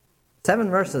7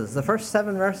 verses. The first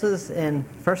 7 verses in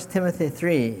 1 Timothy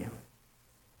 3.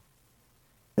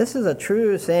 This is a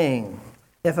true saying.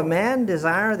 If a man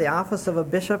desire the office of a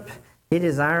bishop, he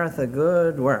desireth a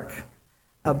good work.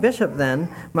 A bishop,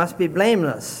 then, must be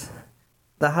blameless,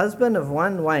 the husband of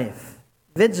one wife,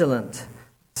 vigilant,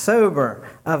 sober,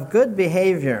 of good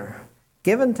behavior,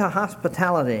 given to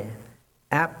hospitality,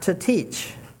 apt to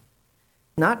teach,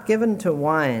 not given to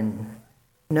wine,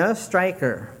 no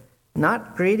striker,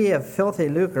 not greedy of filthy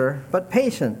lucre, but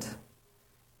patient,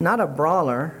 not a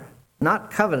brawler, not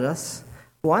covetous,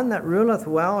 one that ruleth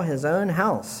well his own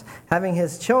house, having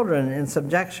his children in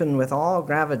subjection with all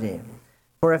gravity.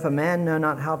 For if a man know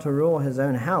not how to rule his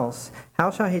own house, how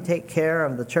shall he take care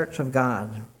of the church of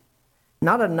God?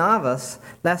 Not a novice,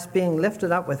 lest being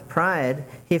lifted up with pride,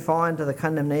 he fall into the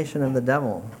condemnation of the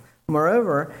devil.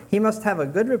 Moreover, he must have a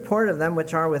good report of them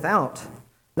which are without,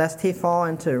 lest he fall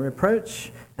into reproach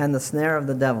and the snare of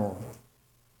the devil.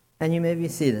 And you may be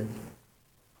seated.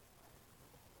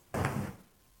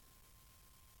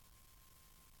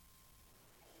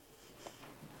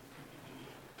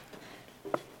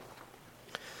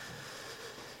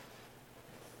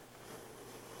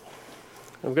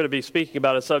 I'm going to be speaking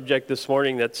about a subject this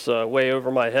morning that's way over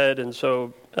my head, and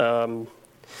so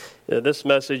this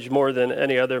message, more than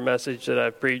any other message that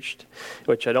I've preached,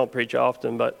 which I don't preach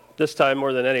often, but this time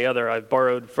more than any other, I've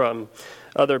borrowed from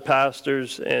other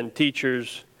pastors and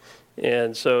teachers,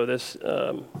 and so this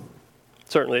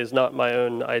certainly is not my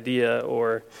own idea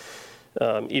or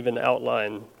even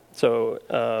outline.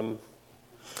 So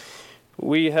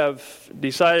we have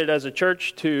decided as a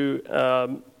church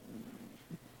to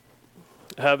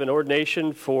have an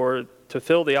ordination to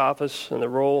fill the office and the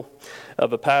role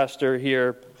of a pastor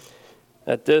here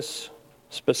at this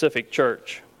specific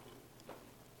church.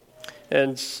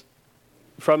 And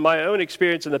from my own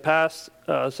experience in the past,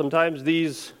 sometimes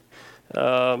these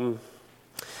a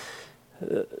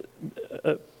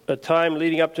time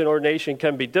leading up to an ordination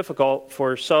can be difficult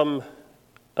for some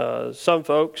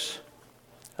folks.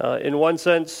 In one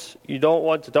sense, you don't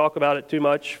want to talk about it too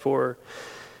much for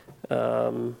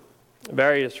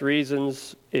various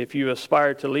reasons. If you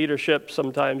aspire to leadership,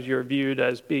 sometimes you're viewed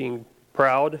as being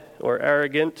proud or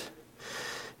arrogant.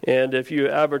 And if you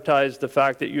advertise the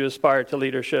fact that you aspire to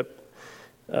leadership,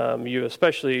 you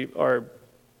especially are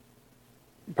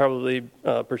probably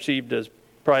perceived as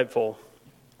prideful.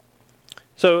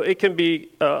 So it can be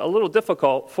a little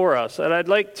difficult for us. And I'd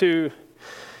like to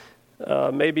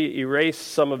maybe erase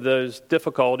some of those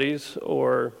difficulties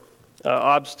or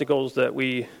obstacles that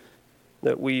we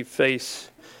face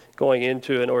going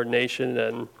into an ordination,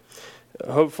 and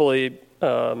hopefully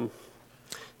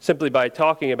simply by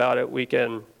talking about it we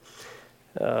can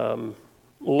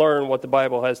learn what the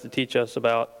Bible has to teach us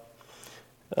about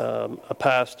a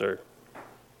pastor.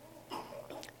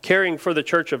 Caring for the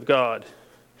church of God.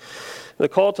 The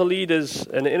call to lead is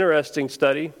an interesting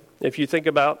study. If you think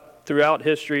about throughout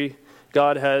history,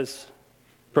 God has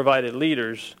provided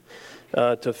leaders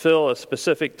to fill a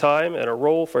specific time and a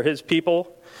role for his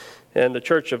people and the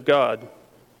church of God.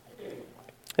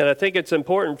 And I think it's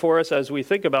important for us as we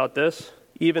think about this,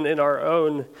 even in our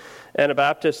own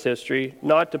Anabaptist history,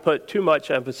 not to put too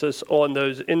much emphasis on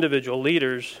those individual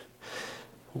leaders,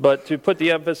 but to put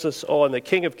the emphasis on the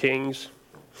King of Kings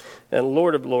and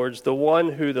Lord of Lords, the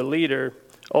one who the leader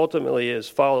ultimately is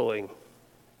following.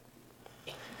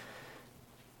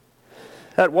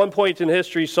 At one point in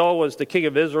history, Saul was the king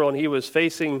of Israel, and he was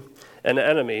facing an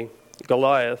enemy,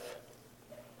 Goliath.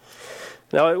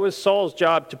 Now, it was Saul's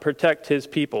job to protect his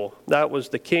people. That was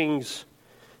the king's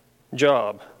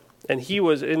job. And he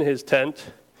was in his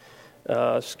tent,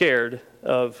 scared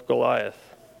of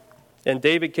Goliath. And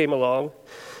David came along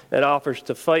and offers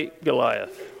to fight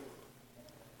Goliath.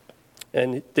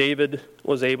 And David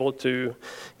was able to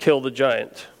kill the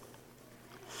giant.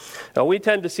 Now, we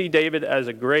tend to see David as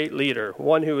a great leader,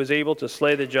 one who was able to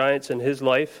slay the giants in his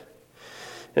life.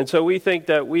 And so we think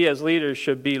that we as leaders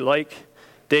should be like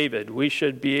David. We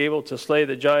should be able to slay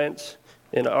the giants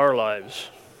in our lives.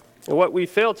 And what we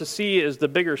fail to see is the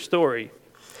bigger story.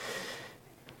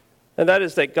 And that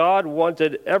is that God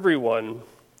wanted everyone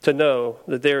to know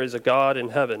that there is a God in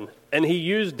heaven. And he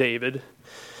used David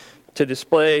to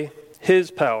display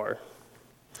his power.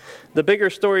 The bigger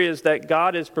story is that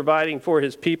God is providing for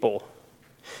his people.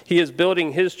 He is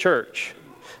building his church,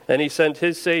 and he sent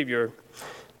his Savior,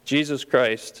 Jesus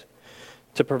Christ,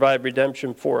 to provide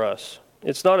redemption for us.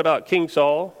 It's not about King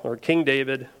Saul or King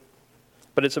David,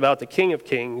 but it's about the King of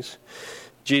Kings,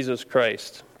 Jesus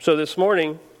Christ. So this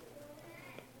morning,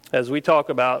 as we talk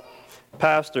about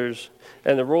pastors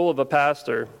and the role of a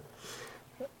pastor,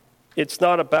 it's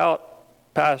not about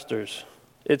pastors.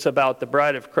 It's about the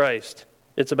bride of Christ.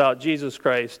 It's about Jesus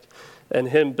Christ and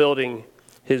him building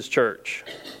his church.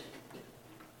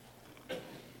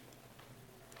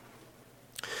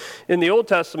 In the Old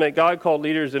Testament, God called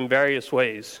leaders in various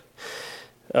ways.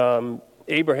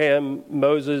 Abraham,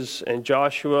 Moses, and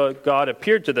Joshua, God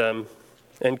appeared to them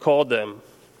and called them.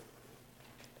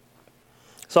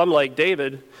 Some, like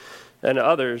David and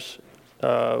others,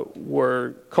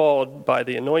 were called by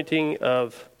the anointing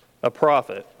of a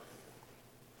prophet.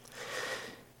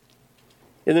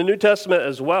 In the New Testament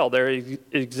as well, there are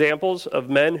examples of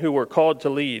men who were called to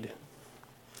lead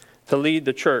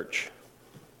the church.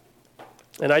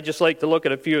 And I'd just like to look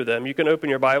at a few of them. You can open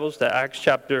your Bibles to Acts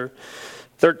chapter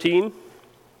 13.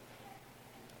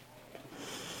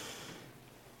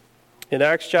 In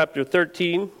Acts chapter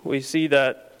 13, we see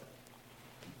that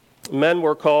men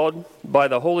were called by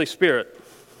the Holy Spirit.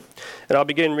 And I'll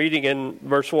begin reading in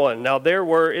verse 1. Now there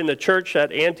were in the church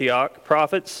at Antioch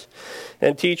prophets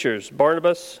and teachers,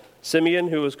 Barnabas, Simeon,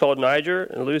 who was called Niger,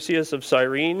 and Lucius of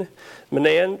Cyrene,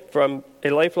 Manaen, from a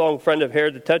lifelong friend of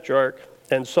Herod the Tetrarch,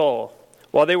 and Saul.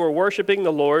 While they were worshiping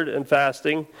the Lord and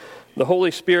fasting, the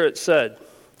Holy Spirit said,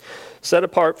 "Set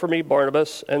apart for me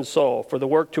Barnabas and Saul for the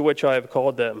work to which I have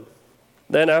called them."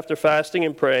 Then after fasting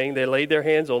and praying, they laid their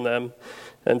hands on them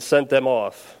and sent them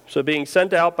off. So being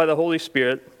sent out by the Holy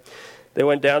Spirit, they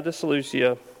went down to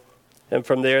Seleucia, and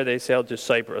from there they sailed to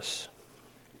Cyprus.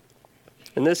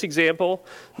 In this example,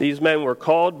 these men were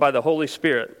called by the Holy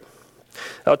Spirit.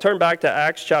 I'll turn back to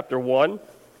Acts chapter 1.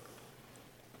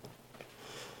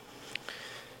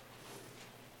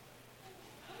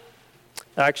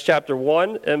 Acts chapter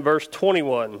 1 and verse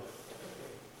 21.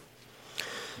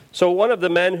 So one of the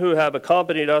men who have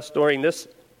accompanied us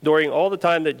during all the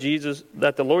time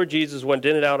that the Lord Jesus went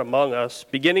in and out among us,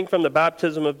 beginning from the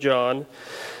baptism of John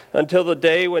until the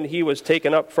day when he was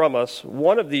taken up from us,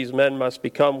 one of these men must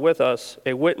become with us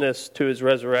a witness to his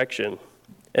resurrection.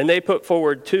 And they put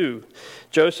forward two,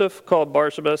 Joseph called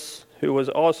Barsabas, who was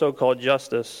also called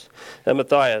Justus, and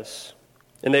Matthias.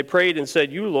 And they prayed and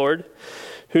said, "You, Lord,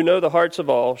 who know the hearts of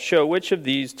all, show which of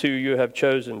these two you have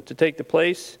chosen to take the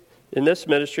place in this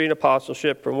ministry and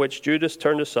apostleship from which Judas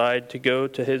turned aside to go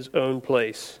to his own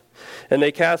place." And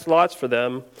they cast lots for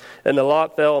them, and the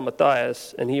lot fell on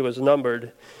Matthias, and he was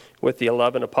numbered with the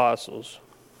 11 apostles.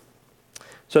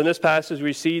 So in this passage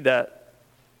we see that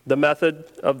the method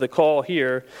of the call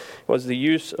here was the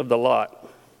use of the lot.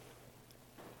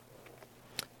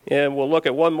 And we'll look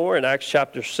at one more in Acts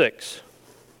chapter 6.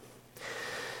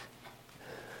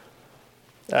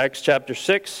 Acts chapter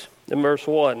 6 and verse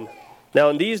 1. Now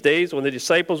in these days, when the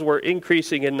disciples were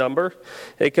increasing in number,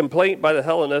 a complaint by the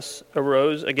Hellenists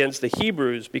arose against the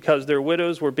Hebrews because their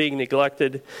widows were being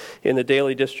neglected in the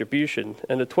daily distribution.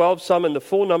 And the 12 summoned the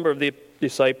full number of the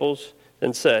disciples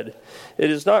and said, "It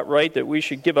is not right that we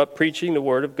should give up preaching the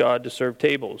word of God to serve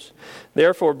tables.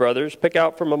 Therefore, brothers, pick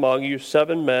out from among you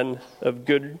 7 men of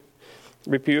good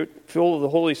repute, full of the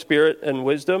Holy Spirit and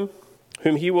wisdom,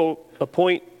 whom he will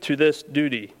appoint to this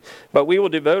duty. But we will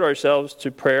devote ourselves to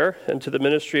prayer and to the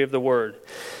ministry of the word."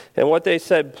 And what they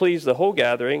said pleased the whole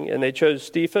gathering, and they chose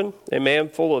Stephen, a man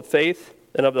full of faith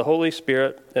and of the Holy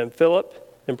Spirit, and Philip,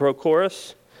 and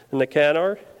Prochorus, and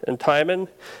Nicanor, and Timon,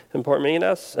 and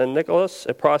Parmenas, and Nicholas,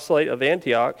 a proselyte of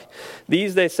Antioch.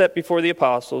 These they set before the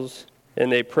apostles,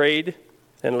 and they prayed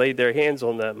and laid their hands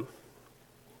on them.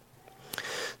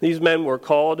 These men were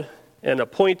called and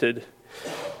appointed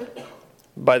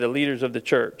by the leaders of the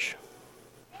church.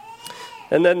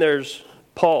 And then there's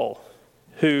Saul,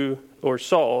 who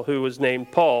was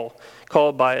named Paul,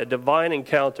 called by a divine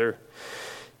encounter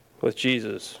with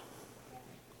Jesus.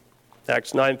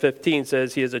 Acts 9:15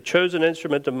 says, "He is a chosen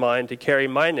instrument of mine to carry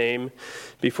my name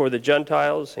before the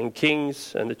Gentiles and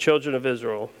kings and the children of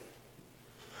Israel."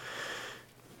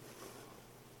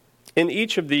 In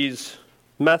each of these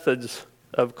methods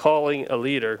of calling a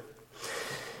leader,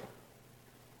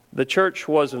 the church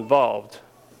was involved.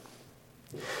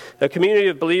 A community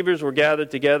of believers were gathered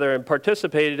together and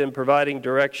participated in providing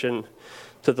direction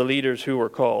to the leaders who were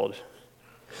called.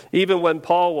 Even when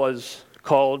Paul was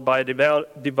called by a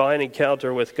divine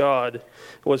encounter with God,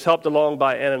 was helped along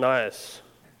by Ananias,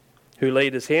 who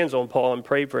laid his hands on Paul and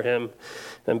prayed for him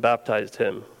and baptized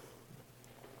him.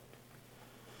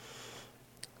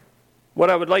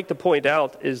 What I would like to point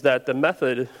out is that the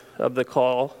method of the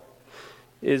call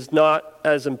is not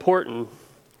as important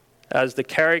as the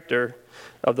character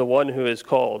of the one who is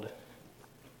called.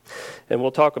 And we'll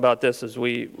talk about this as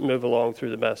we move along through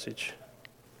the message.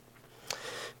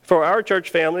 For our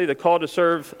church family, the call to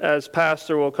serve as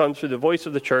pastor will come through the voice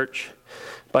of the church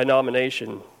by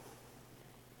nomination.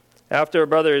 After a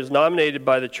brother is nominated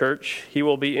by the church, he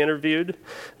will be interviewed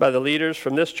by the leaders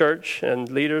from this church and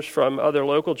leaders from other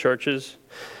local churches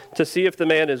to see if the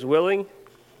man is willing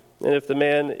and if the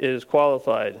man is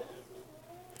qualified.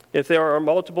 If there are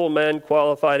multiple men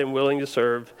qualified and willing to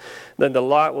serve, then the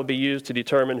lot will be used to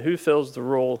determine who fills the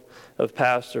role of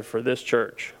pastor for this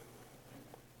church.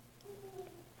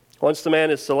 Once the man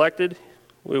is selected,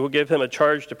 we will give him a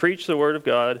charge to preach the word of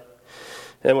God,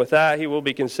 and with that, he will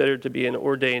be considered to be an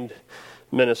ordained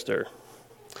minister.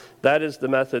 That is the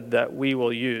method that we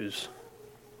will use.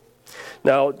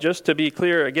 Now, just to be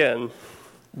clear again,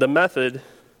 the method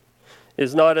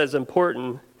is not as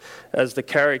important as the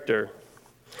character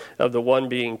of the one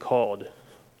being called.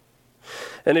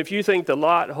 And if you think the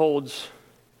lot holds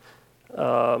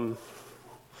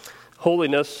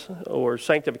holiness or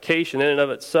sanctification in and of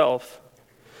itself,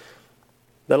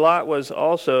 the lot was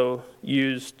also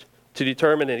used to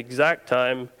determine an exact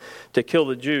time to kill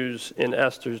the Jews in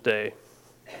Esther's day.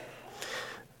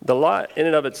 The lot in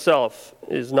and of itself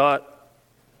is not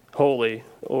holy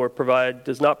or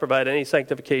does not provide any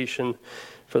sanctification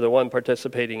for the one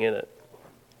participating in it.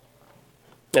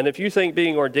 And if you think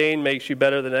being ordained makes you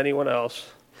better than anyone else,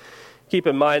 keep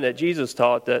in mind that Jesus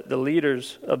taught that the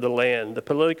leaders of the land, the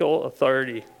political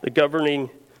authority, the governing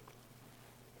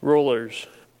rulers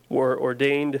were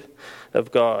ordained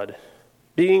of God.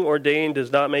 Being ordained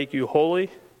does not make you holy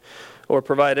or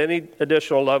provide any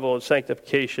additional level of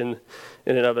sanctification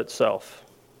in and of itself.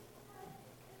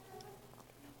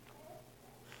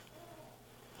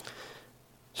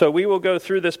 So we will go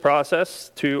through this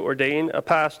process to ordain a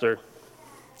pastor.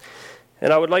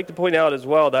 And I would like to point out as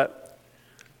well that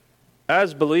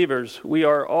as believers, we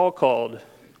are all called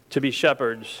to be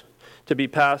shepherds, to be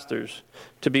pastors,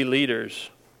 to be leaders.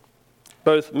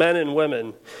 Both men and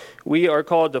women, we are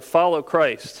called to follow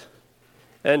Christ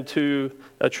and to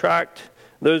attract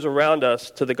those around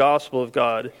us to the gospel of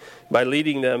God by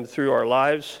leading them through our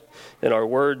lives and our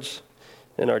words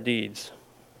and our deeds.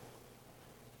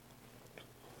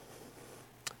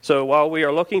 So while we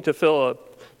are looking to fill a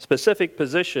specific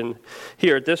position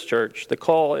here at this church, the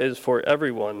call is for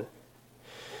everyone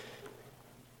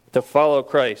to follow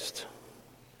Christ.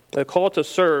 The call to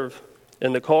serve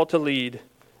and the call to lead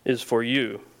is for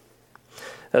you.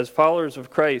 As followers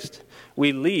of Christ,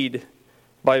 we lead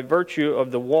by virtue of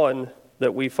the one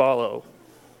that we follow.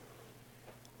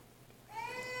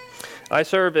 I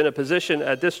serve in a position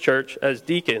at this church as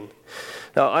deacon.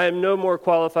 Now, I am no more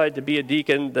qualified to be a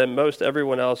deacon than most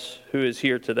everyone else who is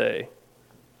here today.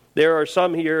 There are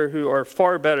some here who are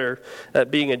far better at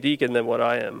being a deacon than what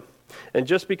I am. And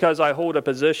just because I hold a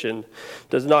position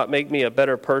does not make me a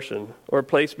better person or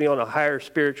place me on a higher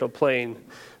spiritual plane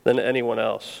than anyone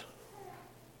else.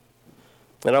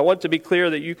 And I want to be clear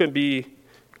that you can be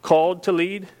called to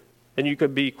lead and you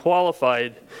can be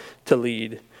qualified to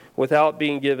lead without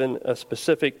being given a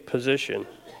specific position.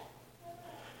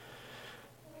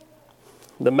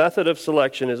 The method of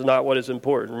selection is not what is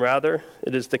important. Rather,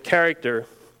 it is the character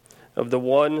of the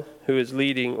one who is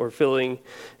leading or filling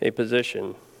a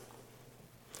position.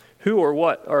 Who or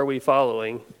what are we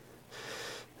following?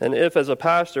 And if, as a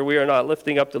pastor, we are not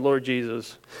lifting up the Lord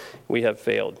Jesus, we have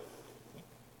failed.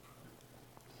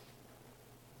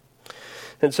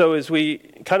 And so as we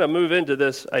kind of move into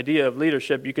this idea of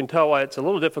leadership, you can tell why it's a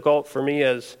little difficult for me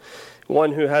as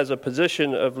one who has a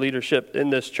position of leadership in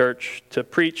this church to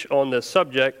preach on this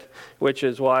subject, which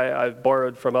is why I've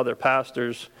borrowed from other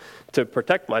pastors to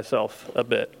protect myself a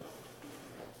bit.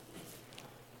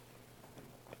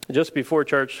 Just before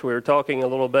church, we were talking a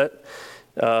little bit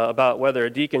about whether a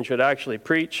deacon should actually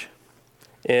preach.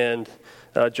 And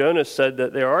Jonas said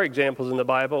that there are examples in the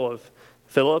Bible of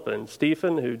Philip and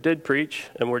Stephen who did preach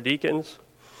and were deacons.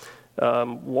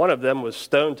 One of them was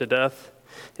stoned to death,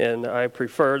 and I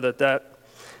prefer that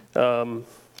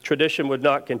tradition would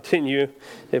not continue.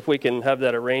 If we can have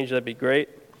that arranged, that'd be great.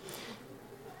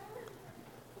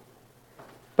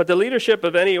 But the leadership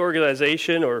of any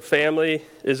organization or family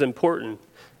is important,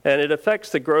 and it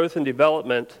affects the growth and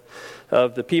development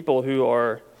of the people who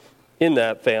are in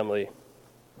that family.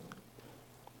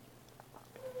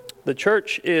 The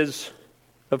church is,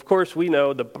 of course, we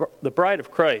know, the bride of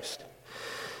Christ.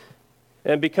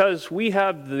 And because we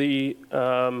have the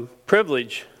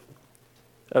privilege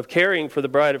of caring for the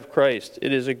bride of Christ,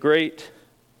 it is a great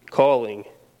calling.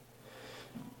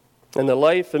 And the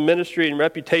life and ministry and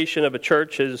reputation of a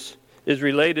church is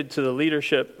related to the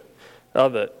leadership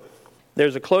of it.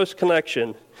 There's a close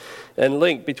connection and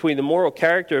link between the moral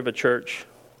character of a church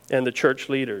and the church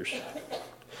leaders.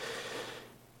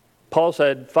 Paul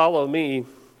said, "Follow me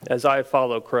as I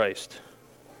follow Christ."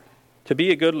 To be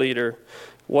a good leader,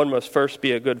 one must first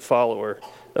be a good follower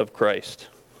of Christ.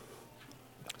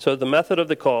 So the method of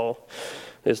the call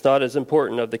is not as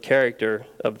important as the character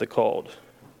of the called.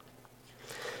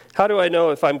 How do I know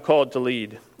if I'm called to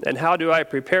lead? And how do I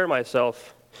prepare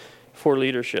myself for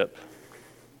leadership?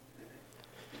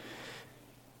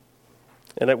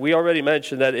 And we already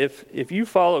mentioned that if you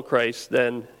follow Christ,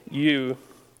 then you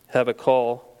have a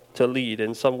call to lead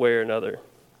in some way or another.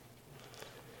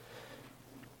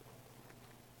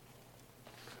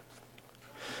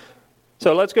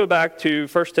 So let's go back to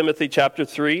 1 Timothy chapter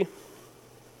 3.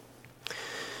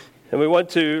 And we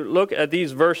want to look at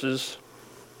these verses.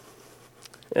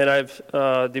 And I've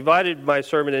divided my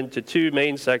sermon into two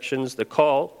main sections, the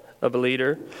call of a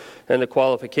leader and the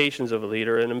qualifications of a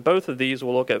leader. And in both of these,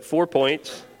 we'll look at 4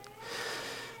 points.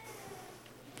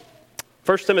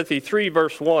 1 Timothy 3,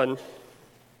 verse 1.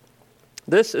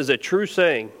 This is a true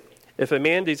saying. If a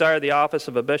man desire the office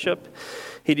of a bishop,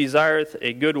 he desireth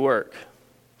a good work.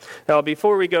 Now,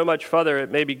 before we go much further, it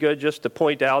may be good just to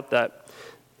point out that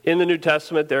in the New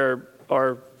Testament there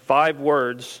are 5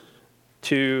 words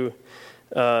to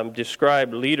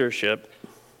describe leadership.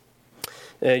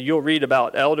 And you'll read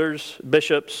about elders,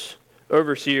 bishops,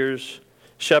 overseers,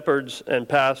 shepherds, and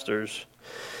pastors.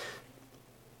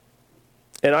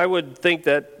 And I would think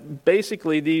that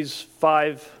basically these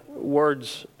 5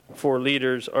 words for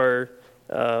leaders are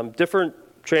different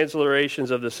transliterations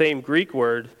of the same Greek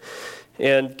word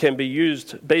and can be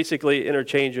used basically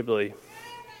interchangeably.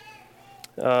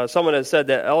 Someone has said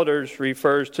that elders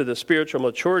refers to the spiritual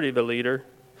maturity of a leader.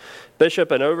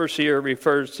 Bishop and overseer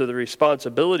refers to the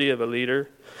responsibility of a leader.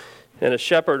 And a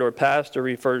shepherd or pastor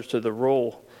refers to the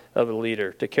role of a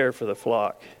leader, to care for the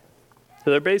flock. So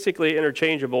they're basically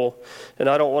interchangeable, and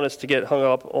I don't want us to get hung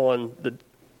up on the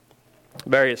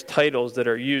various titles that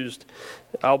are used.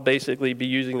 I'll basically be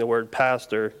using the word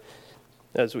pastor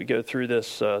as we go through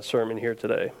this sermon here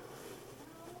today.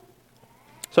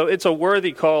 So it's a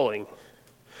worthy calling.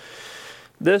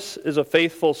 This is a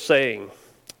faithful saying.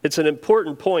 It's an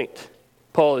important point,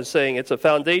 Paul is saying. It's a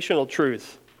foundational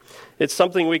truth. It's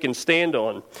something we can stand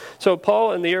on. So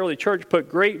Paul and the early church put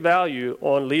great value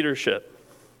on leadership.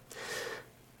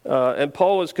 And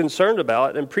Paul was concerned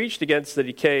about and preached against the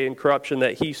decay and corruption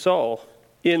that he saw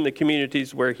in the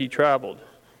communities where he traveled.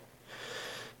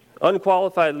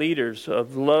 Unqualified leaders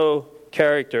of low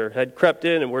character had crept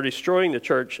in and were destroying the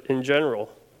church in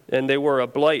general, and they were a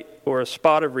blight or a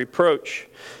spot of reproach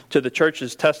to the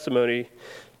church's testimony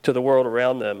to the world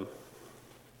around them.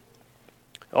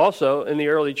 Also, in the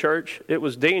early church, it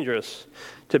was dangerous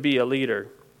to be a leader.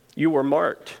 You were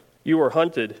marked, you were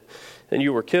hunted, and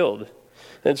you were killed.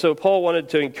 And so Paul wanted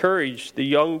to encourage the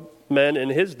young men in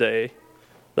his day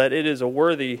that it is a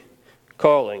worthy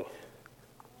calling.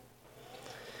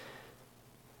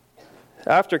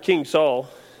 After King Saul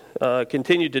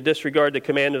continued to disregard the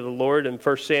command of the Lord in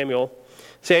 1 Samuel,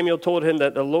 Samuel told him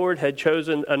that the Lord had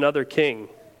chosen another king,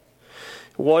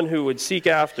 one who would seek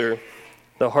after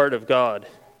the heart of God.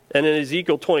 And in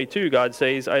Ezekiel 22, God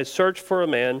says, I searched for a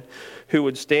man who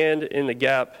would stand in the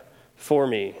gap for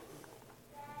me.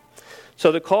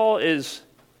 So the call is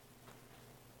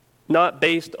not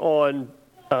based on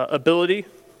ability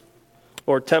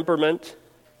or temperament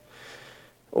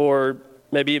or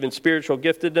maybe even spiritual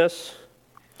giftedness,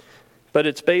 but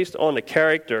it's based on the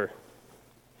character.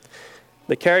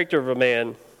 The character of a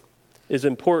man is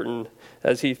important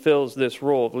as he fills this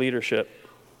role of leadership.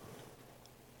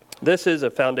 This is a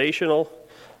foundational,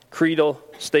 creedal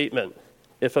statement.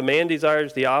 If a man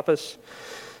desires the office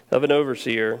of an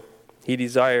overseer, he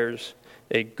desires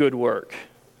a good work.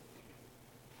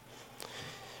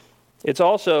 It's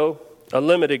also a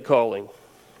limited calling.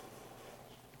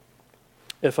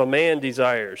 If a man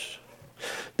desires.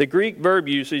 The Greek verb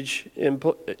usage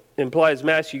implies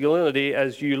masculinity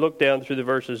as you look down through the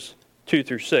verses 2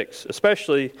 through 6,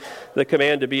 especially the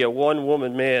command to be a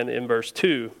one-woman man in verse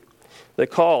 2. The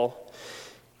call,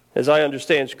 as I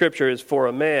understand Scripture, is for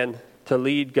a man to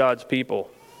lead God's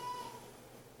people.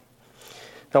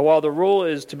 Now, while the role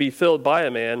is to be filled by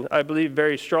a man, I believe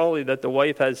very strongly that the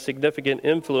wife has significant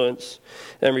influence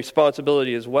and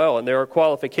responsibility as well. And there are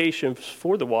qualifications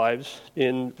for the wives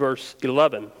in verse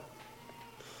 11.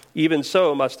 Even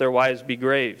so must their wives be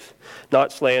grave,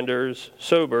 not slanderers,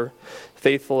 sober,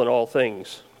 faithful in all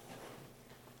things.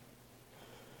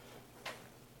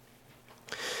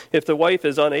 If the wife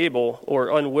is unable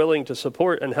or unwilling to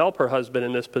support and help her husband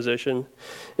in this position,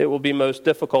 it will be most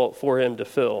difficult for him to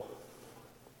fill.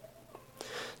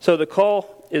 So the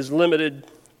call is limited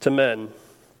to men,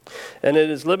 and it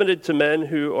is limited to men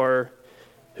who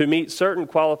meet certain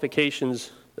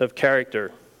qualifications of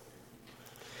character.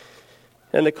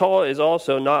 And the call is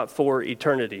also not for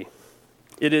eternity.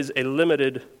 It is a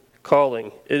limited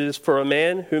calling. It is for a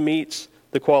man who meets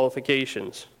the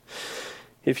qualifications.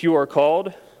 If you are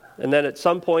called and then at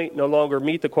some point no longer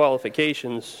meet the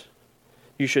qualifications,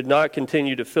 you should not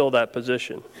continue to fill that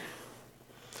position.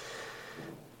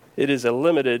 It is a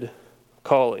limited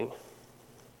calling.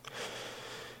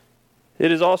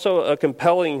 It is also a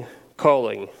compelling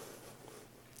calling.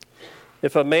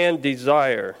 If a man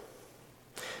desire,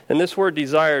 and this word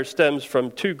desire stems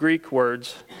from two Greek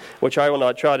words, which I will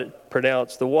not try to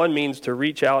pronounce. The one means to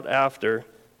reach out after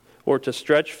or to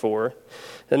stretch for,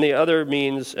 and the other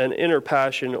means an inner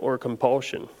passion or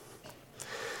compulsion.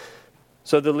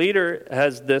 So the leader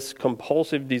has this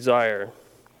compulsive desire,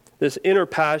 this inner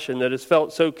passion that is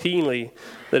felt so keenly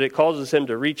that it causes him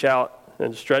to reach out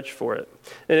and stretch for it.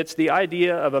 And it's the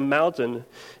idea of a mountain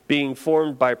being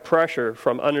formed by pressure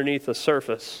from underneath the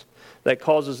surface that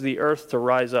causes the earth to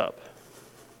rise up.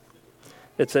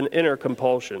 It's an inner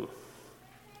compulsion.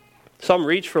 Some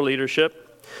reach for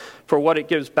leadership for what it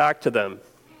gives back to them,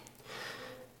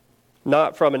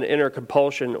 not from an inner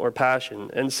compulsion or passion.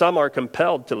 And some are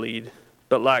compelled to lead,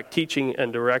 but lack teaching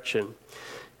and direction.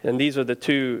 And these are the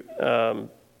two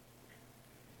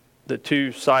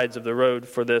sides of the road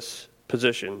for this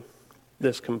position,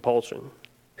 this compulsion.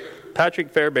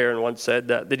 Patrick Fairbairn once said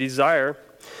that the desire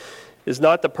is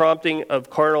not the prompting of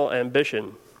carnal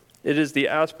ambition. It is the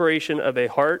aspiration of a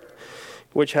heart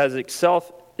which has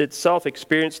itself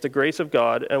experienced the grace of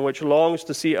God and which longs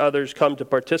to see others come to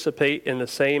participate in the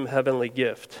same heavenly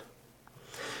gift.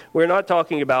 We're not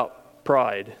talking about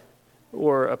pride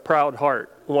or a proud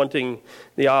heart wanting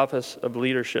the office of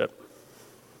leadership.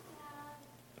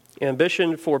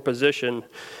 Ambition for position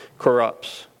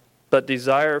corrupts, but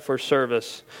desire for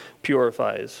service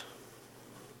purifies.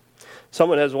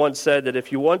 Someone has once said that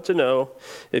if you want to know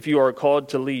if you are called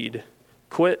to lead,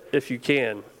 quit if you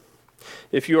can.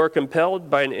 If you are compelled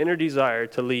by an inner desire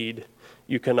to lead,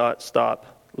 you cannot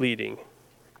stop leading.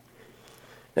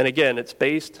 And again, it's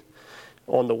based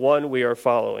on the one we are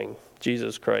following,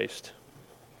 Jesus Christ.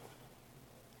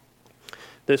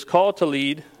 This call to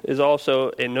lead is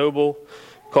also a noble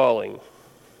calling.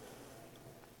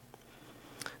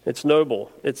 It's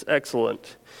noble, it's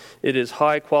excellent, it is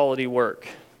high quality work,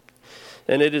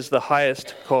 and it is the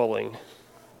highest calling.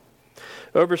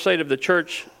 Oversight of the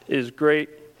church is great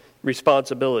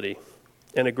responsibility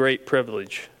and a great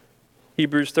privilege.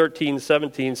 Hebrews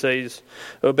 13:17 says,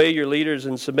 "Obey your leaders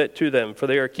and submit to them, for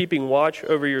they are keeping watch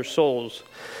over your souls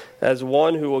as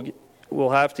one who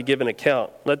will have to give an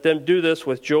account. Let them do this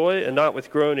with joy and not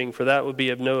with groaning, for that would be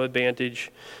of no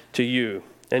advantage to you."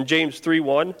 And James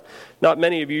 3:1, "Not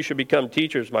many of you should become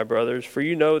teachers, my brothers, for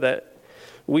you know that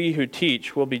we who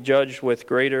teach will be judged with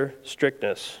greater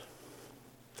strictness."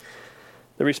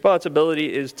 The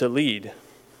responsibility is to lead,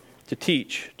 to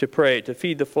teach, to pray, to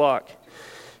feed the flock,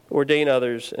 ordain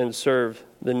others, and serve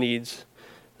the needs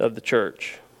of the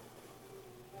church.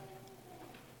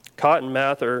 Cotton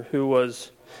Mather, who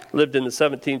lived in the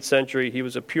 17th century, he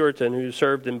was a Puritan who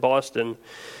served in Boston,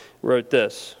 wrote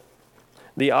this: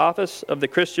 "The office of the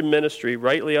Christian ministry,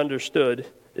 rightly understood,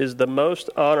 is the most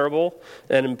honorable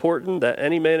and important that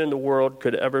any man in the world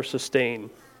could ever sustain.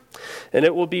 And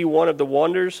it will be one of the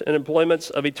wonders and employments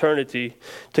of eternity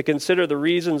to consider the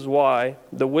reasons why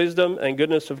the wisdom and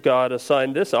goodness of God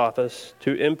assigned this office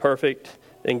to imperfect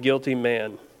and guilty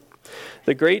man.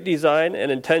 The great design and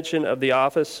intention of the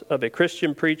office of a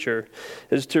Christian preacher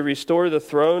is to restore the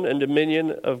throne and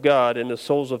dominion of God in the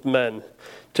souls of men,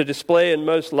 to display in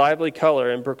most lively color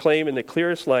and proclaim in the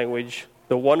clearest language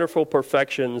the wonderful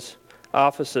perfections,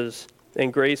 offices,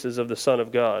 and graces of the Son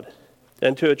of God,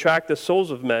 and to attract the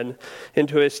souls of men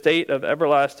into a state of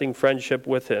everlasting friendship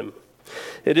with him.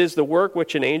 It is the work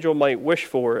which an angel might wish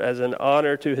for as an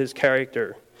honor to his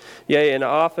character, yea, an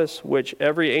office which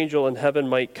every angel in heaven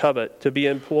might covet to be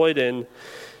employed in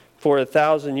for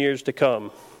 1,000 years to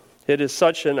come. It is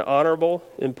such an honorable,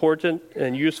 important,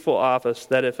 and useful office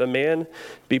that if a man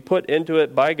be put into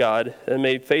it by God and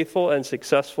made faithful and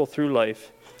successful through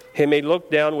life, he may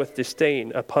look down with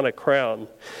disdain upon a crown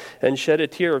and shed a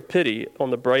tear of pity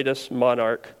on the brightest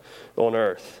monarch on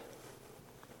earth."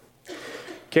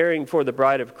 Caring for the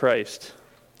bride of Christ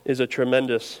is a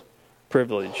tremendous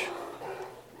privilege.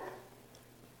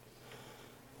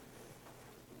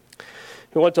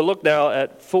 We want to look now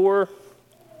at 4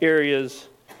 areas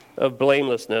of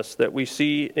blamelessness that we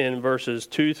see in verses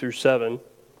 2 through 7.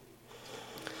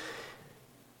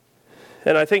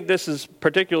 And I think this is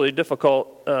particularly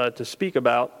difficult to speak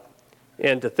about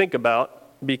and to think about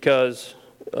because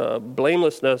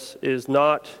blamelessness is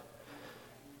not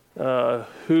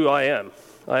who I am.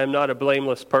 I am not a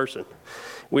blameless person.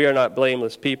 We are not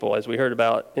blameless people, as we heard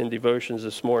about in devotions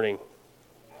this morning.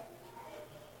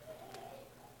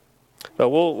 But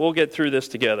we'll get through this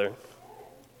together.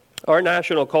 Our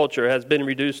national culture has been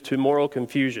reduced to moral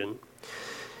confusion.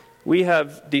 We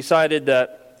have decided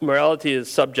that morality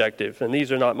is subjective, and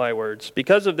these are not my words.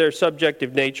 Because of their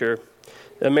subjective nature,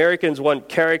 Americans want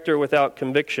character without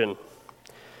conviction,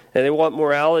 and they want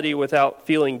morality without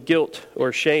feeling guilt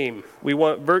or shame. We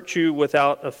want virtue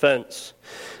without offense,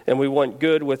 and we want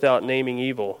good without naming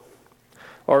evil.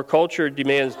 Our culture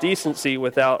demands decency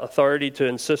without authority to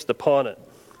insist upon it.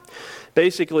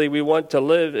 Basically, we want to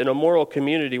live in a moral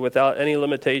community without any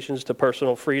limitations to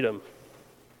personal freedom.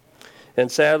 And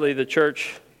sadly, the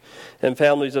church and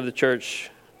families of the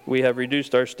church, we have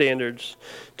reduced our standards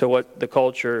to what the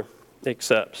culture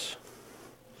accepts.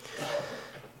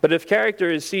 But if character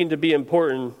is seen to be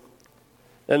important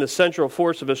and the central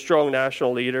force of a strong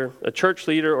national leader, a church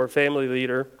leader or family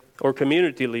leader or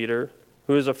community leader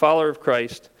who is a follower of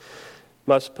Christ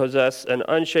must possess an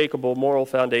unshakable moral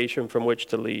foundation from which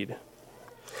to lead.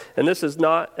 And this is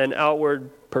not an outward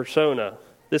persona.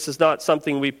 This is not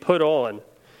something we put on.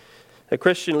 A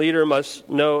Christian leader must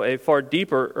know a far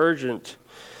deeper, urgent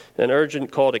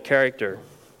call to character.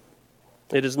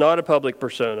 It is not a public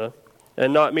persona,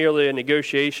 and not merely a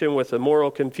negotiation with the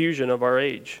moral confusion of our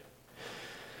age.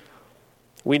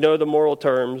 We know the moral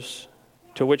terms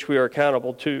to which we are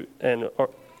accountable to, and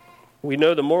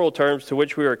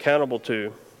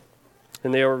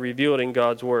they are revealed in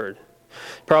God's word.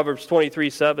 Proverbs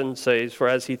 23:7 says, "For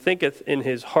as he thinketh in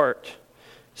his heart,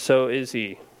 so is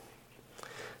he."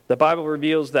 The Bible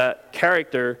reveals that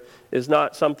character is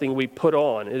not something we put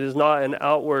on. It is not an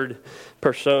outward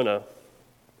persona,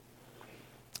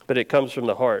 but it comes from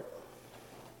the heart.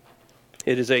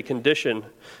 It is a condition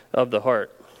of the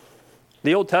heart.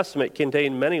 The Old Testament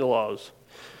contained many laws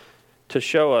to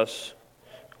show us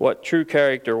what true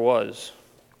character was.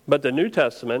 But the New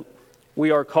Testament, we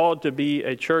are called to be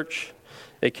a church,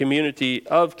 a community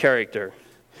of character.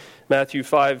 Matthew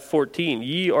 5:14,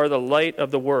 "Ye are the light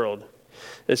of the world.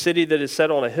 A city that is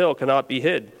set on a hill cannot be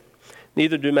hid.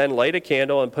 Neither do men light a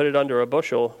candle and put it under a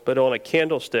bushel, but on a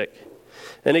candlestick.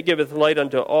 And it giveth light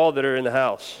unto all that are in the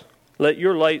house. Let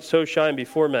your light so shine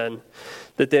before men,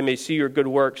 that they may see your good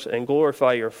works and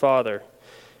glorify your Father,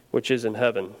 which is in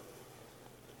heaven."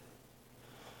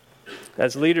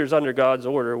 As leaders under God's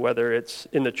order, whether it's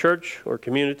in the church or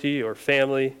community or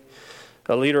family,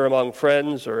 a leader among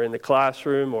friends or in the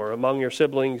classroom or among your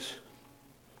siblings,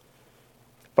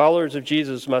 followers of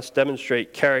Jesus must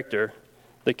demonstrate character,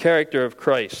 the character of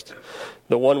Christ,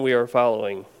 the one we are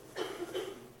following.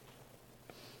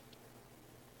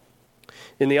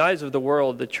 In the eyes of the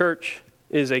world, the church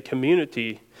is a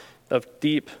community of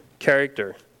deep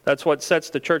character. That's what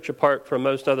sets the church apart from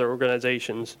most other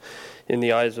organizations in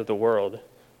the eyes of the world.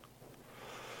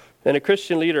 And a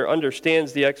Christian leader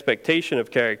understands the expectation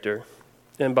of character,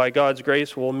 and by God's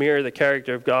grace will mirror the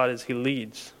character of God as he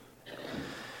leads.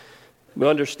 We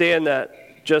understand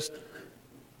that just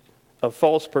a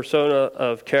false persona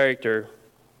of character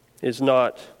is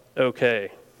not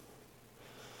okay.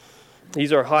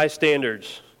 These are high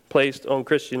standards placed on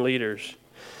Christian leaders.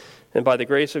 And by the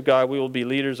grace of God, we will be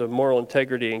leaders of moral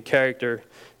integrity and character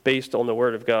based on the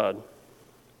Word of God.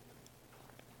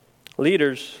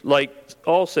 Leaders, like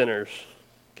all sinners,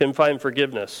 can find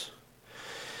forgiveness.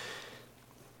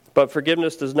 But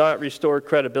forgiveness does not restore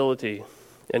credibility,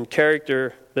 and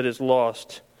character that is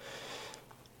lost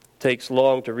takes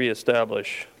long to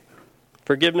reestablish.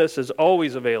 Forgiveness is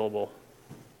always available.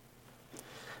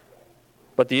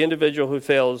 But the individual who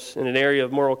fails in an area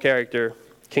of moral character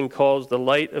can cause the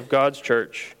light of God's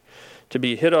church to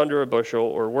be hid under a bushel,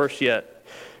 or worse yet,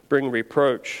 bring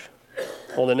reproach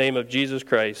on the name of Jesus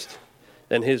Christ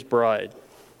and his bride.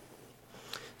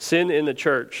 Sin in the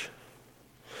church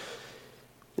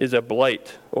is a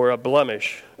blight or a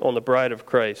blemish on the bride of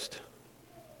Christ,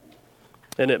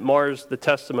 and it mars the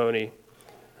testimony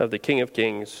of the King of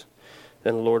Kings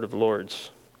and the Lord of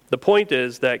Lords. The point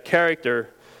is that character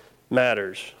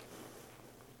matters.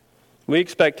 We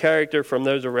expect character from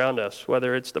those around us,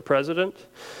 whether it's the president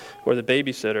or the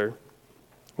babysitter.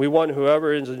 We want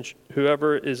whoever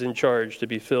is in charge to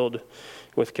be filled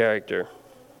with character.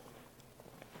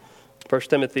 1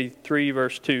 Timothy 3,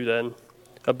 verse 2 then,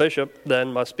 "A bishop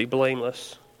then must be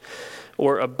blameless,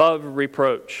 or above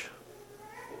reproach."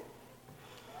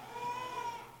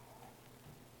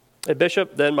 A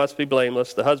bishop then must be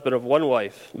blameless, the husband of one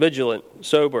wife, vigilant,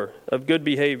 sober, of good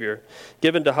behavior,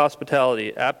 given to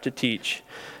hospitality, apt to teach,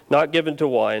 not given to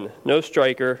wine, no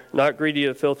striker, not greedy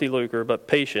of filthy lucre, but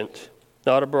patient,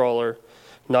 not a brawler,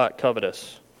 not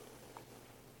covetous.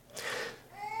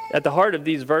 At the heart of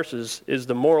these verses is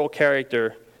the moral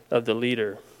character of the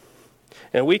leader.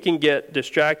 And we can get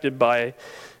distracted by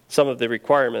some of the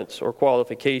requirements or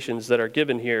qualifications that are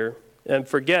given here and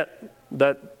forget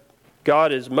that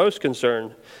God is most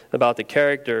concerned about the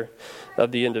character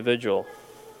of the individual.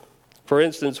 For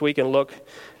instance, we can look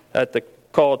at the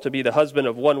call to be the husband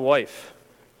of one wife.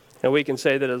 And we can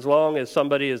say that as long as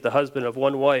somebody is the husband of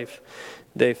one wife,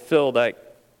 they fill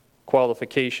that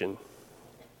qualification.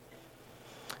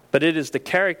 But it is the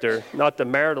character, not the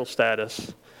marital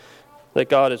status, that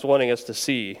God is wanting us to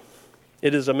see.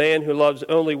 It is a man who loves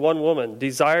only one woman,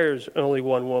 desires only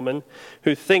one woman,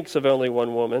 who thinks of only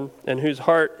one woman, and whose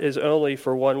heart is only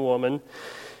for one woman,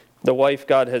 the wife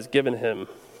God has given him.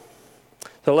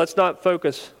 So let's not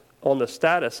focus on the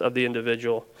status of the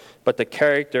individual, but the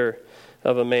character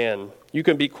of a man. You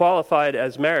can be qualified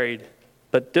as married,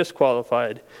 but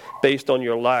disqualified based on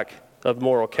your lack of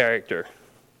moral character.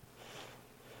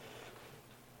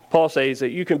 Paul says that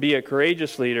you can be a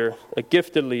courageous leader, a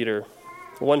gifted leader,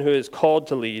 one who is called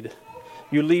to lead.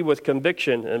 You lead with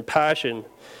conviction and passion,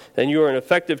 and you are an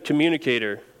effective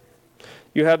communicator.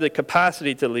 You have the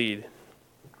capacity to lead.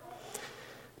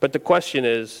 But the question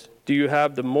is, do you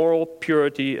have the moral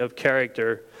purity of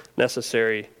character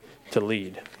necessary to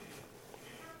lead?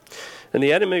 And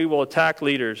the enemy will attack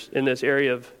leaders in this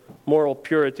area of moral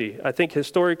purity. I think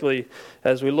historically,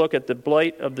 as we look at the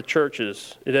blight of the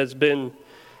churches, it has been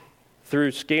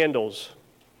through scandals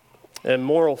and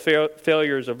moral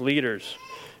failures of leaders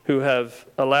who have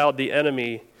allowed the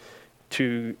enemy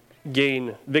to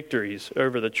gain victories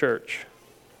over the church.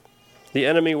 The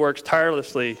enemy works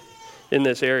tirelessly in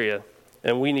this area,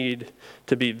 and we need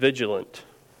to be vigilant.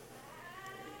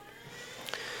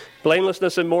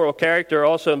 Blamelessness and moral character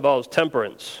also involves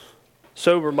temperance,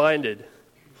 sober-minded.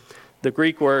 The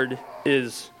Greek word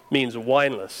means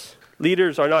wineless.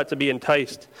 Leaders are not to be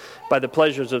enticed by the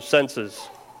pleasures of senses.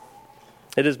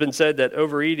 It has been said that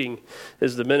overeating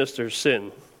is the minister's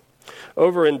sin.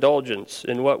 Overindulgence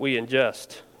in what we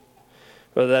ingest,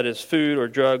 whether that is food or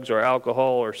drugs or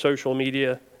alcohol or social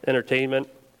media, entertainment.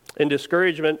 In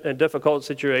discouragement and difficult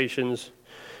situations,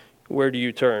 where do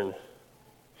you turn?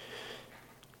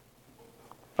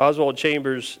 Oswald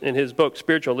Chambers, in his book,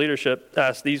 Spiritual Leadership,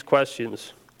 asks these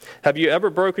questions. Have you ever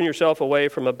broken yourself away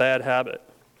from a bad habit?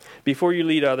 Before you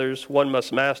lead others, one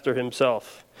must master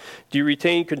himself. Do you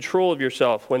retain control of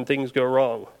yourself when things go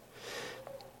wrong?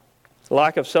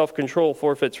 Lack of self-control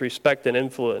forfeits respect and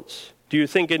influence. Do you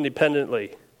think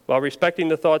independently? While respecting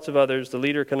the thoughts of others, the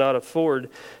leader cannot afford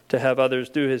to have others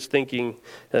do his thinking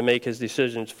and make his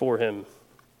decisions for him.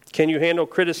 Can you handle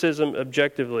criticism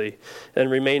objectively and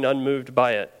remain unmoved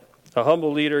by it? A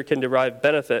humble leader can derive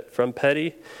benefit from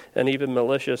petty and even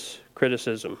malicious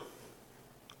criticism.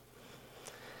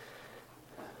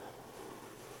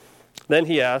 Then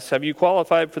he asks, have you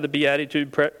qualified for the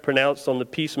beatitude pronounced on the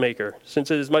peacemaker, since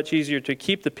it is much easier to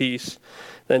keep the peace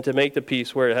than to make the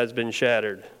peace where it has been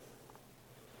shattered?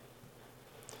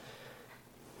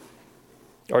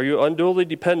 Are you unduly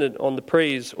dependent on the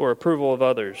praise or approval of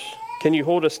others? Can you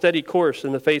hold a steady course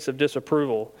in the face of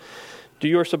disapproval? Do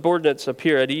your subordinates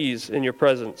appear at ease in your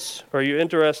presence? Are you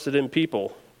interested in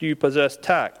people? Do you possess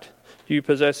tact? Do you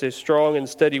possess a strong and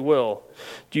steady will?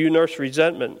 Do you nurse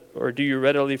resentment, or do you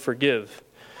readily forgive?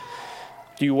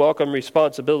 Do you welcome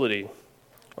responsibility?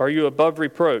 Are you above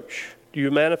reproach? Do you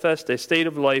manifest a state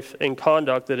of life and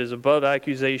conduct that is above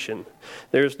accusation?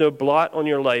 There is no blot on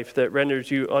your life that renders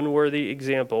you unworthy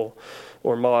example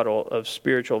or model of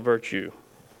spiritual virtue.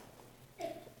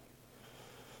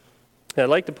 And I'd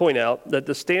like to point out that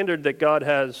the standard that God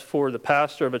has for the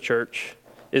pastor of a church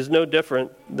is no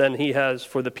different than he has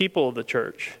for the people of the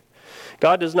church.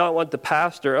 God does not want the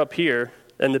pastor up here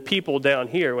and the people down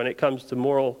here when it comes to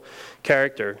moral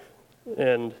character.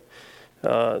 And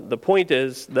the point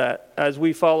is that as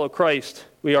we follow Christ,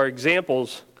 we are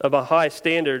examples of a high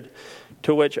standard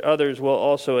to which others will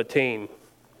also attain.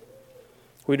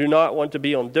 We do not want to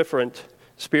be on different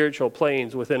spiritual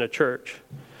planes within a church.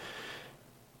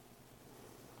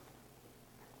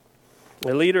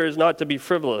 A leader is not to be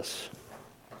frivolous.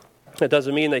 It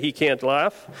doesn't mean that he can't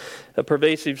laugh. A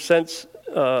pervasive sense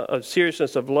of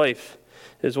seriousness of life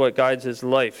is what guides his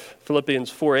life. Philippians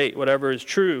 4:8, whatever is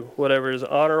true, whatever is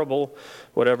honorable,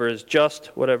 whatever is just,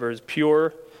 whatever is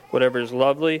pure, whatever is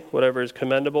lovely, whatever is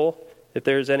commendable, if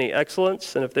there is any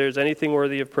excellence and if there is anything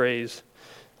worthy of praise,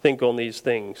 think on these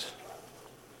things.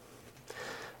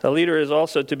 A leader is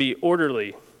also to be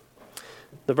orderly.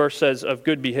 The verse says of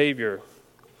good behavior.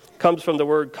 It comes from the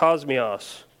word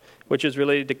kosmios, which is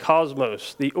related to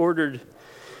cosmos, the ordered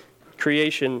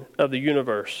creation of the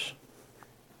universe.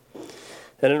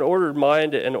 And an ordered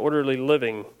mind and orderly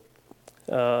living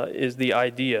is the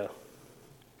idea.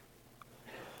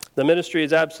 The ministry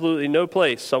is absolutely no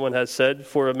place, someone has said,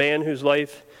 for a man whose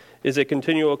life is a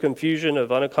continual confusion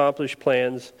of unaccomplished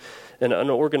plans and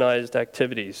unorganized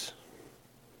activities.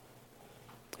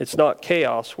 It's not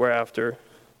chaos we're after,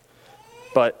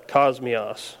 but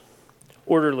cosmos,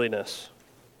 orderliness.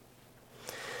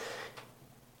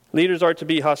 Leaders are to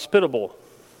be hospitable.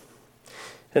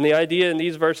 And the idea in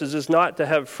these verses is not to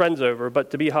have friends over,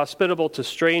 but to be hospitable to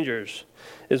strangers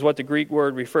is what the Greek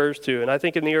word refers to. And I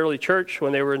think in the early church,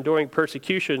 when they were enduring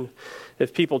persecution,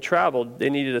 if people traveled, they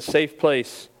needed a safe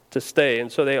place to stay.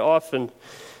 And so they often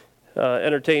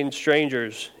entertained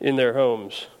strangers in their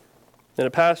homes. And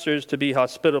a pastor is to be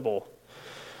hospitable,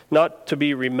 not to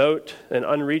be remote and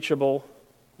unreachable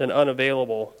and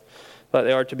unavailable, but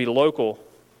they are to be local.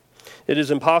 It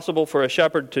is impossible to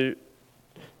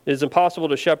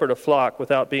shepherd a flock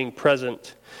without being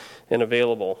present and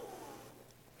available.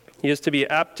 He is to be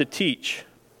apt to teach.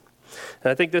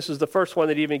 And I think this is the first one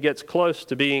that even gets close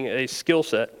to being a skill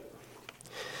set.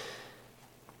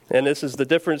 And this is the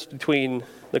difference between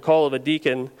the call of a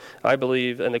deacon, I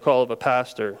believe, and the call of a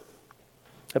pastor.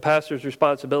 A pastor's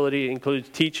responsibility includes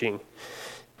teaching,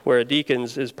 where a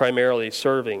deacon's is primarily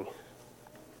serving.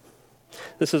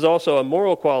 This is also a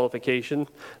moral qualification.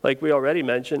 Like we already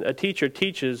mentioned, a teacher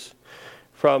teaches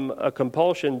from a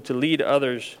compulsion to lead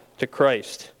others to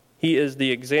Christ. He is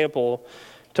the example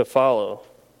to follow.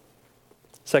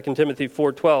 2 Timothy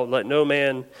 4:12, let no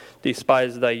man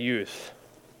despise thy youth.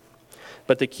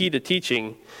 But the key to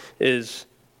teaching is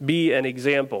be an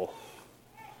example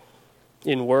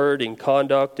in word, in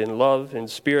conduct, in love, in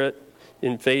spirit,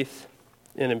 in faith,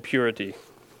 and in purity.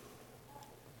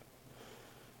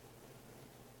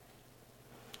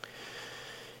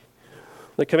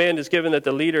 The command is given that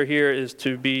the leader here is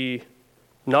to be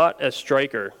not a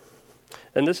striker.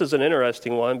 And this is an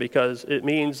interesting one because it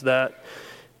means that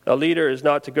a leader is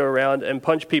not to go around and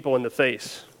punch people in the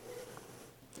face.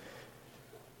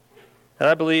 And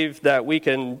I believe that we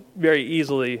can very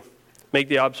easily make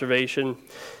the observation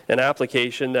and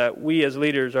application that we as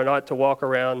leaders are not to walk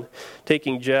around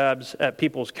taking jabs at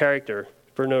people's character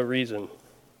for no reason,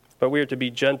 but we are to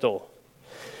be gentle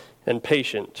and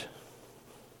patient.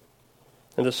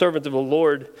 And the servant of the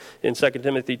Lord in 2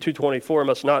 Timothy 2:24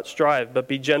 must not strive, but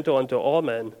be gentle unto all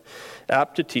men,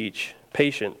 apt to teach,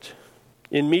 patient,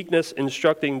 in meekness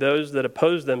instructing those that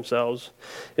oppose themselves,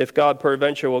 if God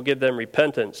peradventure will give them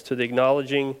repentance to the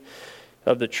acknowledging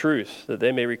of the truth, that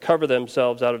they may recover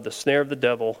themselves out of the snare of the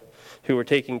devil, who were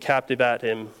taken captive at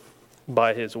him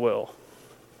by his will.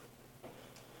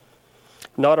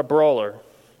 Not a brawler,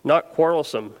 not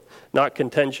quarrelsome, not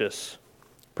contentious.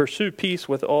 Pursue peace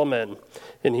with all men,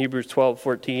 in Hebrews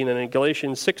 12:14, and in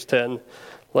Galatians 6:10,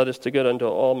 let us do good unto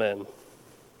all men.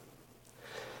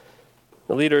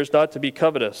 The leader is not to be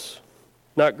covetous,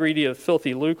 not greedy of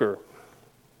filthy lucre.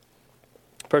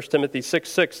 1 Timothy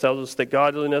 6:6 tells us that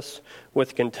godliness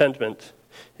with contentment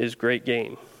is great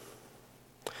gain.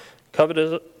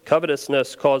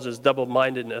 Covetousness causes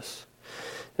double-mindedness,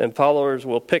 and followers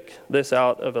will pick this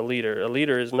out of a leader. A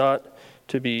leader is not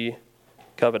to be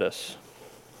covetous.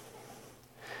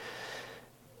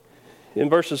 In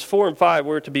verses 4 and 5,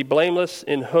 we're to be blameless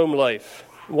in home life,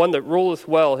 one that ruleth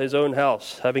well his own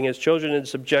house, having his children in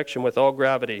subjection with all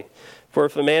gravity. For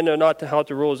if a man know not how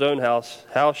to rule his own house,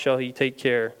 how shall he take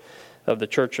care of the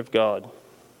church of God?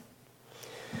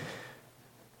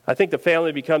 I think the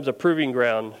family becomes a proving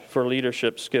ground for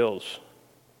leadership skills.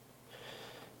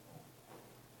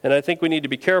 And I think we need to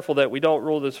be careful that we don't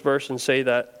rule this verse and say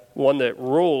that one that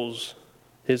rules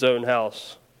his own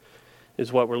house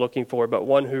is what we're looking for, but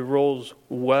one who rules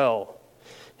well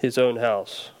his own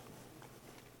house.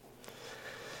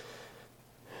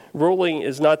 Ruling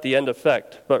is not the end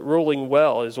effect, but ruling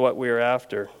well is what we are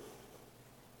after.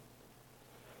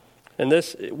 And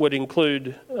this would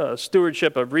include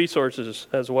stewardship of resources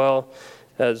as well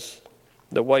as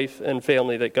the wife and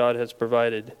family that God has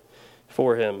provided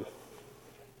for him.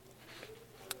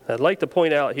 I'd like to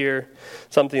point out here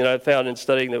something that I found in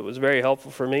studying that was very helpful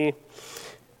for me.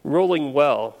 Ruling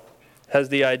well has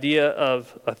the idea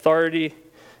of authority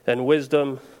and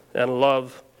wisdom and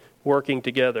love working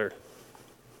together.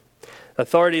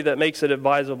 Authority that makes it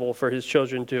advisable for his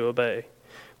children to obey.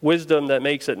 Wisdom that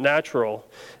makes it natural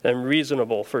and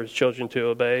reasonable for his children to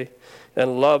obey.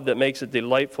 And love that makes it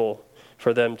delightful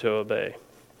for them to obey.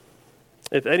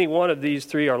 If any one of these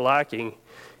three are lacking,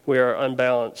 we are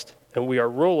unbalanced. And we are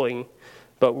ruling,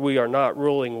 but we are not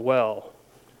ruling well.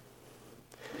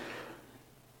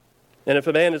 And if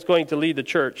a man is going to lead the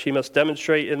church, he must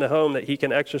demonstrate in the home that he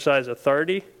can exercise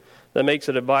authority that makes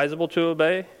it advisable to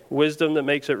obey, wisdom that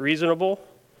makes it reasonable,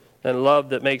 and love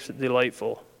that makes it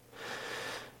delightful.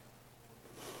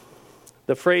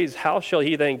 The phrase, "How shall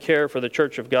he then care for the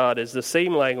church of God?" is the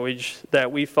same language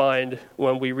that we find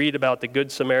when we read about the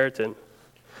Good Samaritan.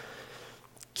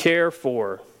 Care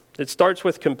for. It starts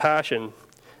with compassion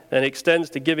and extends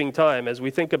to giving time. As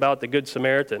we think about the Good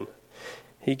Samaritan,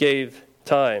 he gave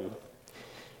time.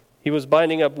 He was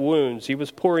binding up wounds. He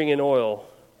was pouring in oil.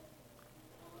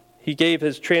 He gave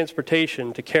his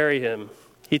transportation to carry him.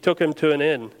 He took him to an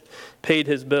inn, paid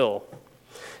his bill,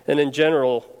 and in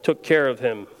general took care of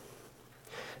him.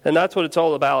 And that's what it's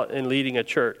all about in leading a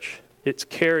church. It's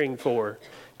caring for,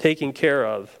 taking care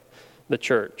of the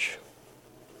church.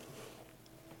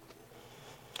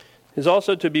 Is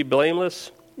also to be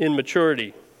blameless in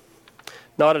maturity,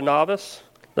 not a novice,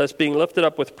 lest being lifted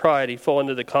up with pride he fall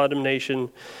into the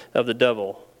condemnation of the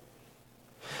devil.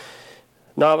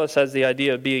 Novice has the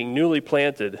idea of being newly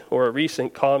planted or a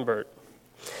recent convert.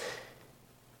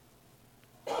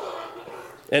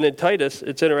 And in Titus,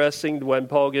 it's interesting when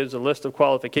Paul gives a list of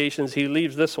qualifications, he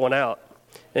leaves this one out.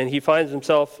 And he finds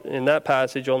himself in that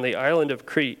passage on the island of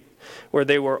Crete, where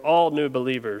they were all new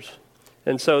believers.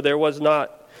 And so there was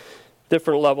not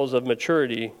different levels of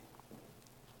maturity.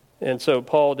 And so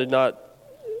Paul did not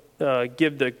was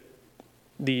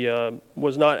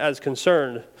not as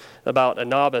concerned about a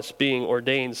novice being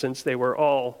ordained, since they were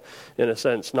all, in a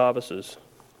sense, novices.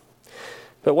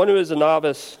 But one who is a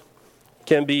novice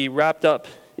can be wrapped up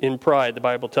in pride, the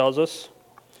Bible tells us,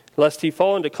 lest he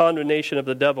fall into condemnation of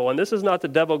the devil. And this is not the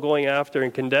devil going after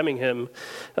and condemning him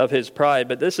of his pride,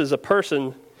 but this is a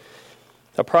person,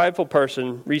 a prideful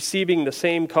person, receiving the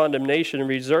same condemnation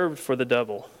reserved for the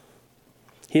devil.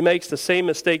 He makes the same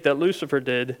mistake that Lucifer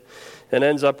did and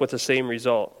ends up with the same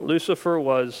result. Lucifer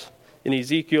was, in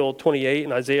Ezekiel 28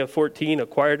 and Isaiah 14, a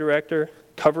choir director,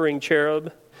 covering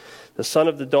cherub, the son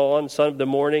of the dawn, son of the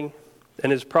morning,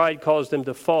 and his pride caused him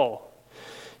to fall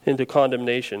into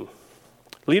condemnation.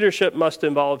 Leadership must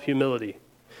involve humility.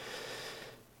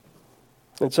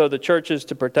 And so the church is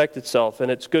to protect itself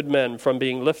and its good men from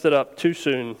being lifted up too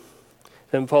soon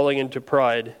and falling into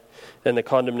pride and the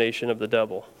condemnation of the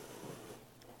devil.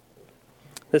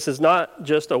 This is not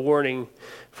just a warning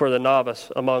for the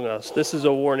novice among us. This is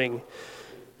a warning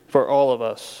for all of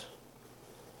us.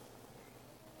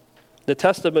 The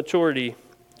test of maturity,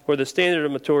 or the standard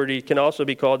of maturity, can also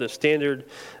be called the standard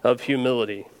of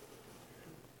humility.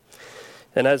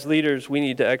 And as leaders, we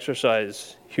need to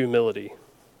exercise humility.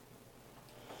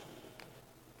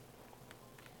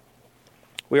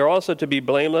 We are also to be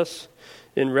blameless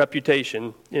in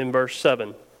reputation in verse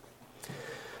 7.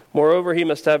 Moreover, he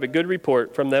must have a good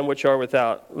report from them which are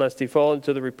without, lest he fall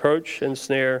into the reproach and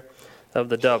snare of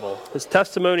the devil. His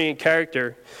testimony and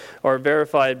character are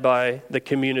verified by the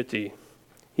community.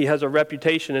 He has a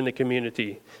reputation in the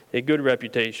community, a good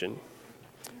reputation.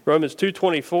 Romans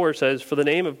 2:24 says, "For the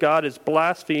name of God is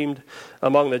blasphemed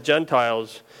among the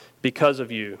Gentiles because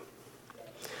of you."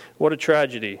 What a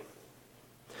tragedy.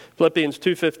 Philippians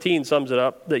 2:15 sums it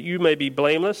up, "That you may be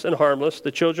blameless and harmless,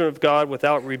 the children of God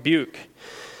without rebuke."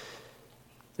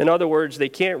 In other words, they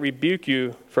can't rebuke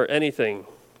you for anything,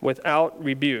 without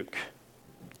rebuke,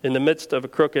 in the midst of a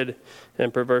crooked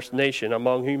and perverse nation,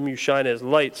 among whom you shine as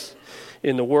lights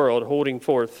in the world, holding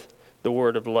forth the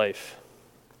word of life.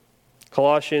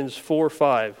 Colossians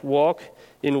 4:5, "Walk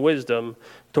in wisdom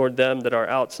toward them that are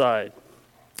outside."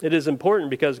 It is important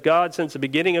because God, since the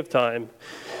beginning of time,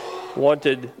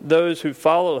 wanted those who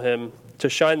follow him to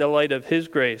shine the light of his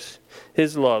grace,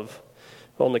 his love,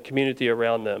 on the community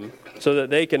around them, so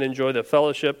that they can enjoy the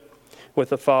fellowship with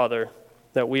the Father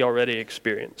that we already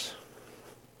experience.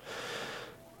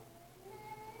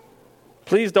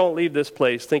 Please don't leave this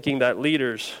place thinking that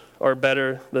leaders are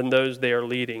better than those they are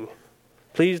leading.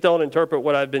 Please don't interpret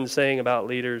what I've been saying about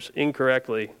leaders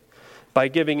incorrectly by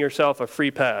giving yourself a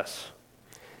free pass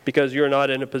because you're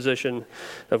not in a position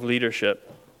of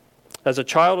leadership. As a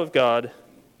child of God,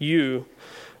 you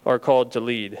are called to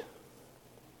lead.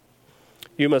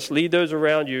 You must lead those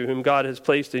around you whom God has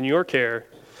placed in your care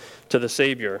to the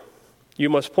Savior. You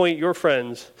must point your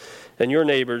friends and your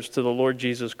neighbors to the Lord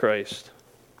Jesus Christ.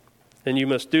 And you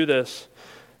must do this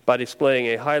by displaying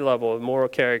a high level of moral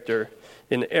character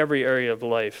in every area of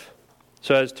life,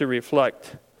 so as to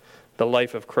reflect the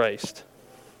life of Christ.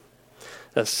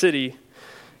 A city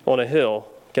on a hill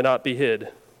cannot be hid.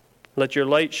 Let your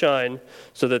light shine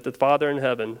so that the Father in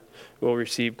heaven will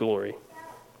receive glory.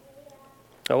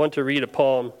 I want to read a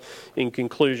poem in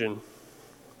conclusion.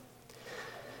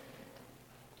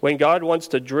 When God wants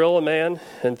to drill a man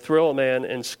and thrill a man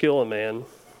and skill a man,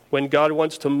 when God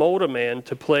wants to mold a man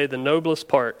to play the noblest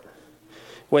part,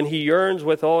 when he yearns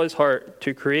with all his heart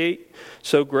to create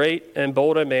so great and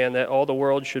bold a man that all the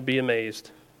world should be amazed,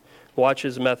 watch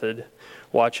his method,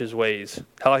 watch his ways,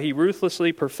 how he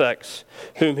ruthlessly perfects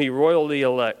whom he royally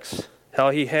elects,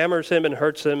 how he hammers him and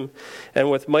hurts him,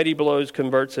 and with mighty blows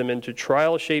converts him into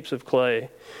trial shapes of clay,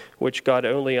 which God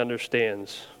only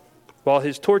understands. While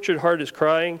his tortured heart is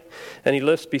crying, and he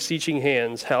lifts beseeching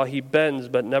hands, how he bends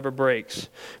but never breaks,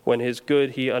 when his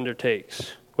good he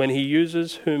undertakes, when he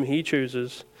uses whom he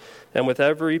chooses, and with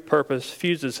every purpose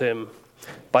fuses him,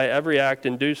 by every act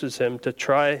induces him to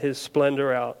try his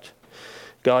splendor out.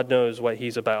 God knows what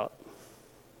he's about.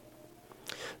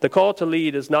 The call to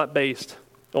lead is not based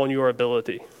on your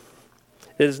ability.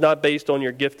 It is not based on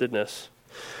your giftedness.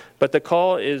 But the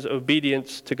call is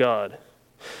obedience to God.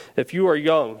 If you are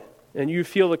young and you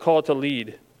feel the call to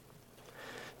lead,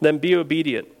 then be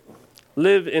obedient.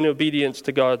 Live in obedience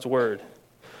to God's word.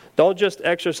 Don't just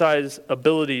exercise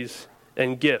abilities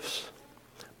and gifts,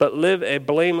 but live a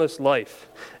blameless life.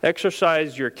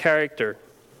 Exercise your character.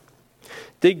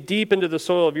 Dig deep into the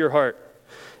soil of your heart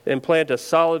and plant a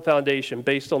solid foundation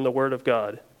based on the word of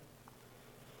God.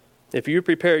 If you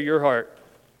prepare your heart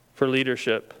for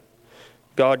leadership,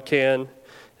 God can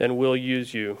and will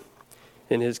use you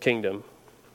in his kingdom.